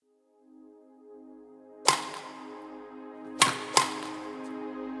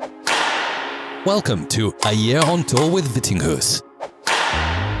Welcome to A Year on Tour with Vittinghus.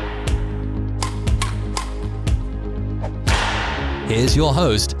 Here's your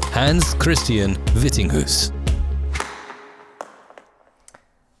host, Hans Christian Vittinghus.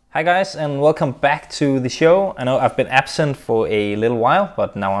 Hi guys, and welcome back to the show. I know I've been absent for a little while,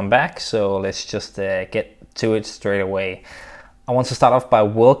 but now I'm back, so let's just get to it straight away. I want to start off by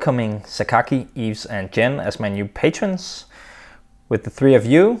welcoming Sakaki, Yves and Jen as my new patrons. With the three of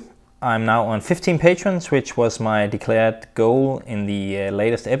you, I'm now on 15 patrons, which was my declared goal in the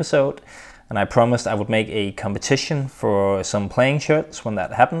latest episode. And I promised I would make a competition for some playing shirts when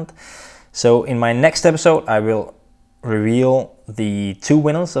that happened. So in my next episode, I will reveal the two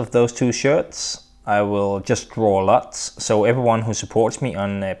winners of those two shirts. I will just draw lots. So everyone who supports me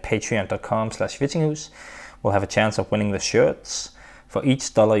on patreon.com/Vittinghus will have a chance of winning the shirts. For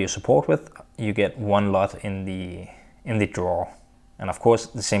each dollar you support with, you get one lot in the draw. And of course,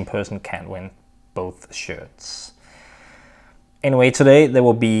 the same person can't win both shirts. Anyway, today there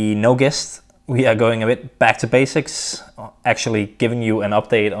will be no guest. We are going a bit back to basics, actually giving you an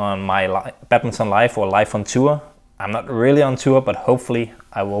update on my badminton life or life on tour. I'm not really on tour, but hopefully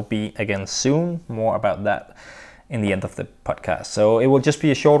I will be again soon. More about that in the end of the podcast. So it will just be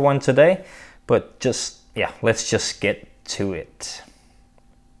a short one today, but let's just get to it.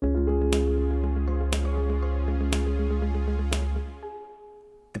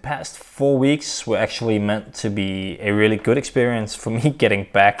 The past 4 weeks were actually meant to be a really good experience for me getting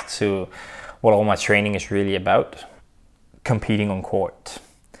back to what all my training is really about, competing on court.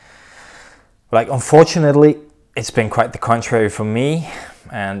 Unfortunately, it's been quite the contrary for me,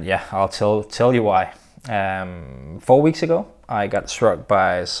 and I'll tell you why. 4 weeks ago, I got struck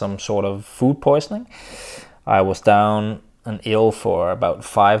by some sort of food poisoning. I was down and ill for about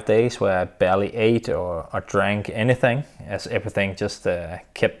 5 days where I barely ate or drank anything, as everything just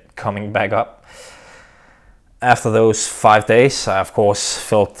kept coming back up. After those 5 days, I of course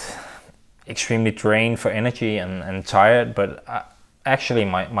felt extremely drained for energy and tired, but actually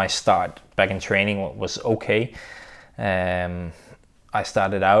my start back in training was okay. I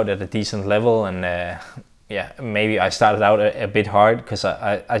started out at a decent level, and maybe I started out a bit hard because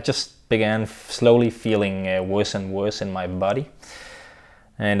I just began slowly feeling worse and worse in my body.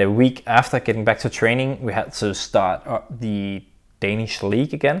 And a week after getting back to training, we had to start the Danish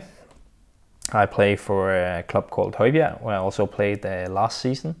league again. I play for a club called Højbjerg, where I also played last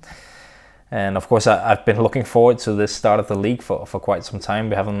season. And of course, I've been looking forward to this start of the league for quite some time.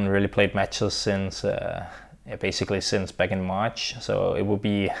 We haven't really played matches since basically since back in March. So it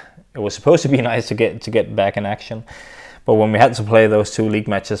was supposed to be nice to get back in action. But when we had to play those two league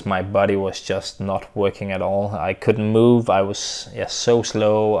matches, my body was just not working at all. I couldn't move. I was so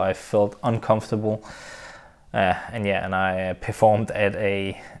slow. I felt uncomfortable. And I performed at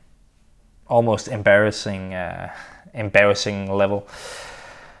a almost embarrassing level.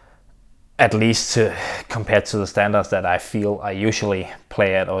 At least compared to the standards that I feel I usually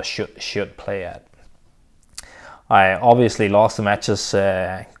play at or should play at. I obviously lost the matches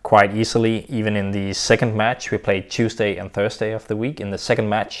quite easily. Even in the second match, we played Tuesday and Thursday of the week. In the second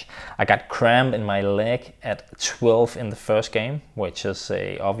match, I got cramp in my leg at 12 in the first game, which is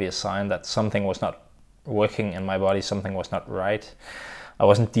an obvious sign that something was not working in my body, something was not right. I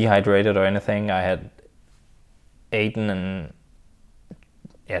wasn't dehydrated or anything. I had eaten and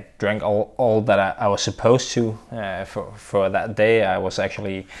drank all that I was supposed to for that day. I was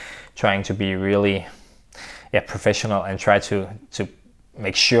actually trying to be really professional and try to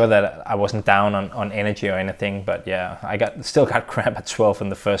make sure that I wasn't down on energy or anything. But I still got cramp at 12 in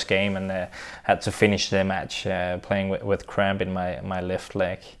the first game, and had to finish the match playing with cramp in my left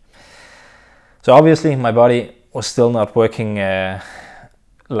leg. So obviously my body was still not working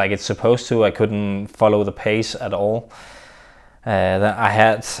like it's supposed to. I couldn't follow the pace at all. Then I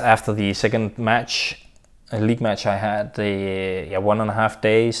had, after the second match, a league match, I had 1.5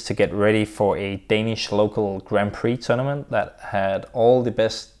 days to get ready for a Danish local Grand Prix tournament that had all the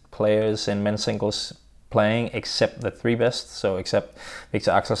best players in men's singles playing except the three best, so except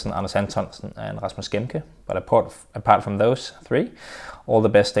Victor Axelsen, Anders Antonsen and Rasmus Gemke. But apart from those three, all the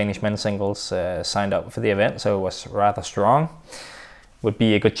best Danish men's singles signed up for the event, so it was rather strong. Would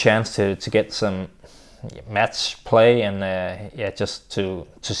be a good chance to get some match play and just to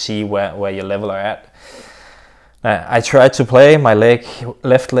see where your level are at. I tried to play. My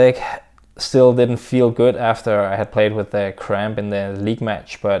left leg still didn't feel good after I had played with the cramp in the league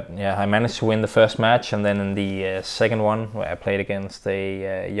match, but I managed to win the first match, and then in the second one, where I played against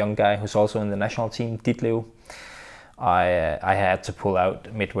a young guy who's also in the national team, Ditlev, I had to pull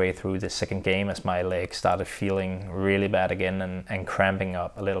out midway through the second game as my leg started feeling really bad again and cramping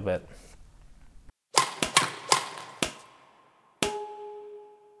up a little bit.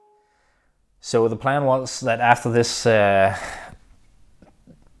 So the plan was that after this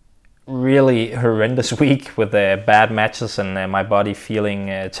really horrendous week with bad matches and my body feeling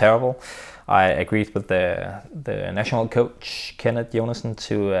terrible, I agreed with the national coach Kenneth Jonassen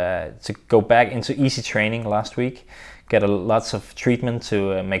to go back into easy training last week, get lots of treatment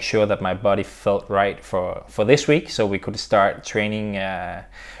to make sure that my body felt right for this week, so we could start training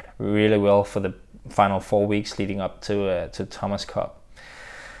really well for the final 4 weeks leading up to Thomas Cup.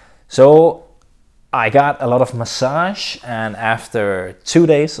 So I got a lot of massage, and after 2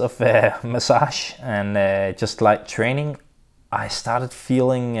 days of massage and just light training, I started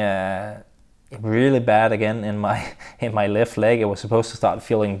feeling really bad again in my left leg. It was supposed to start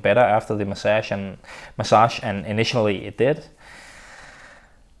feeling better after the massage, and initially it did.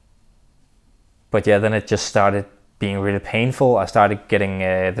 But yeah, then it just started being really painful. I started getting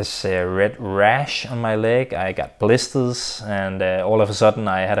this red rash on my leg. I got blisters, and all of a sudden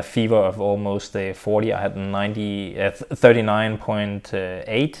I had a fever of almost 40. I had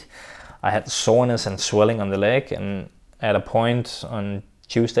 39.8. I had soreness and swelling on the leg, and at a point on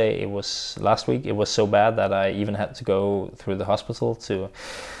Tuesday, last week, it was so bad that I even had to go through the hospital to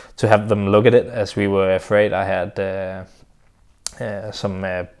have them look at it, as we were afraid I had some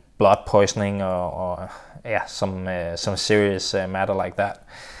blood poisoning or some serious matter like that.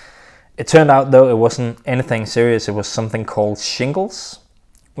 It turned out, though, it wasn't anything serious. It was something called Shingles,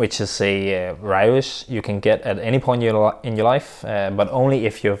 which is a virus you can get at any point in your life, but only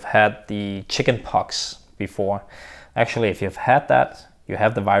if you've had the chicken pox before. Actually, if you've had that, you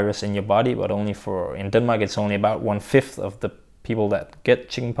have the virus in your body, but only in Denmark, it's only about 1/5 of the people that get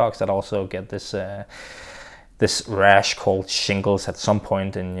chickenpox that also get this rash called shingles at some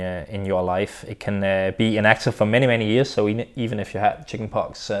point in your life. It can be inactive for many, many years. So even if you had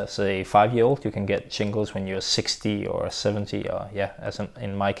chickenpox as a 5-year-old, you can get shingles when you're 60 or 70, or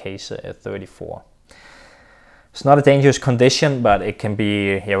in my case, 34. It's not a dangerous condition, but it can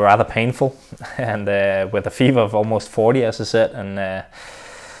be rather painful, and with a fever of almost 40, as I said, and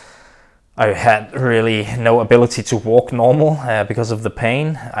I had really no ability to walk normal because of the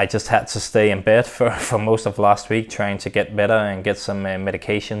pain. I just had to stay in bed for most of last week, trying to get better and get some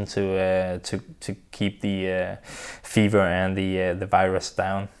medication to keep the fever and the virus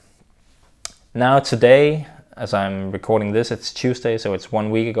down. Now today, as I'm recording this, it's Tuesday, so it's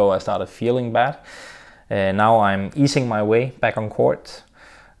 1 week ago I started feeling bad. Now I'm easing my way back on court,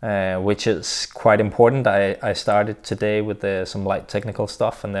 which is quite important. I started today with some light technical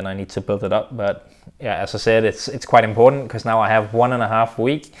stuff, and then I need to build it up. But yeah, as I said, it's quite important because now I have 1.5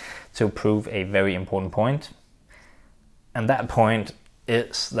 weeks to prove a very important point. And that point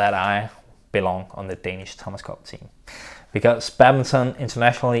is that I belong on the Danish Thomas Cup team, because badminton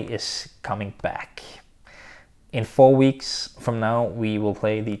internationally is coming back. In 4 weeks from now, we will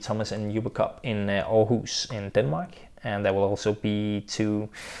play the Thomas and Juba Cup in Aarhus in Denmark, and there will also be 2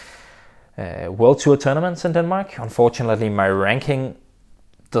 World Tour tournaments in Denmark. Unfortunately, my ranking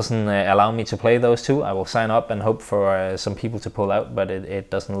doesn't allow me to play those 2. I will sign up and hope for some people to pull out, but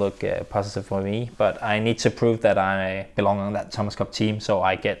it doesn't look positive for me. But I need to prove that I belong on that Thomas Cup team, so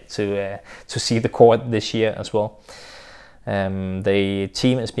I get to see the court this year as well. The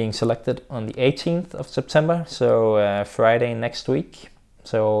team is being selected on the 18th of September, so Friday next week.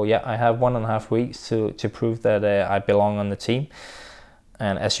 So yeah, I have 1.5 weeks to prove that I belong on the team.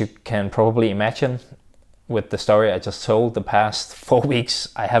 And as you can probably imagine, with the story I just told, the past 4 weeks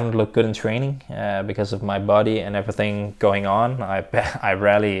I haven't looked good in training because of my body and everything going on. I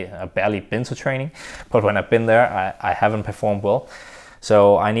barely been to training, but when I've been there, I haven't performed well.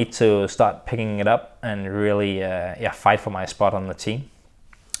 So I need to start picking it up and really fight for my spot on the team.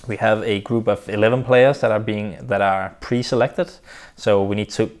 We have a group of 11 players that are pre-selected, so we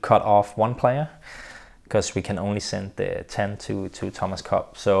need to cut off 1 player because we can only send the 10 to Thomas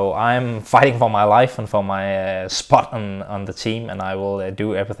Cup. So I'm fighting for my life and for my spot on the team, and I will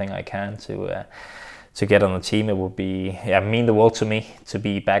do everything I can to get on the team. It would mean the world to me to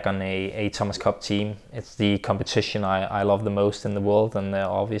be back on a Thomas Cup team. It's the competition I love the most in the world, and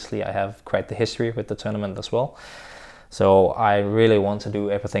obviously I have quite the history with the tournament as well. So I really want to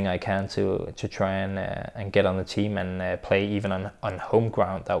do everything I can to try and get on the team and play even on home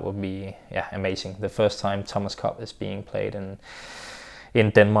ground. That would be amazing. The first time Thomas Cup is being played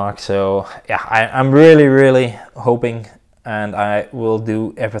in Denmark. So I'm really, really hoping, and I will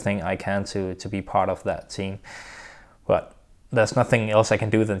do everything I can to be part of that team. But there's nothing else I can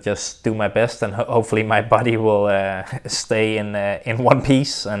do than just do my best, and hopefully my body will stay in one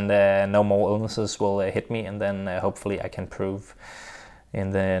piece, and no more illnesses will hit me, and then hopefully I can prove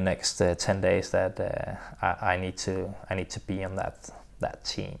in the next 10 days that I need to be on that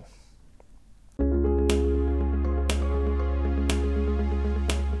team.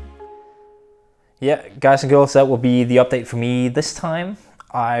 Yeah, guys and girls, that will be the update for me this time.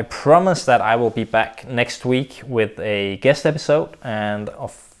 I promise that I will be back next week with a guest episode, and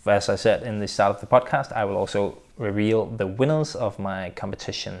as I said in the start of the podcast, I will also reveal the winners of my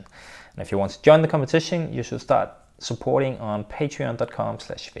competition. And if you want to join the competition, you should start supporting on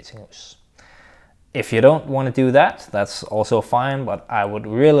patreon.com/Vittinghus. If you don't want to do that, that's also fine, but I would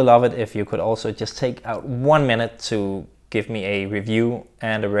really love it if you could also just take out 1 minute to give me a review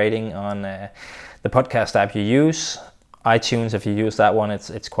and a rating on the podcast app you use. iTunes, if you use that one,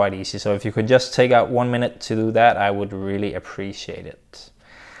 it's quite easy. So if you could just take out 1 minute to do that, I would really appreciate it.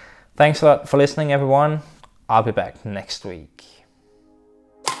 Thanks a lot for listening, everyone. I'll be back next week.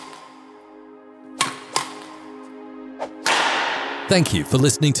 Thank you for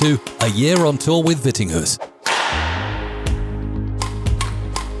listening to A Year on Tour with Vittinghus.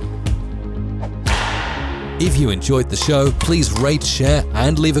 If you enjoyed the show, please rate, share,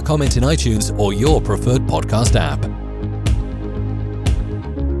 and leave a comment in iTunes or your preferred podcast app.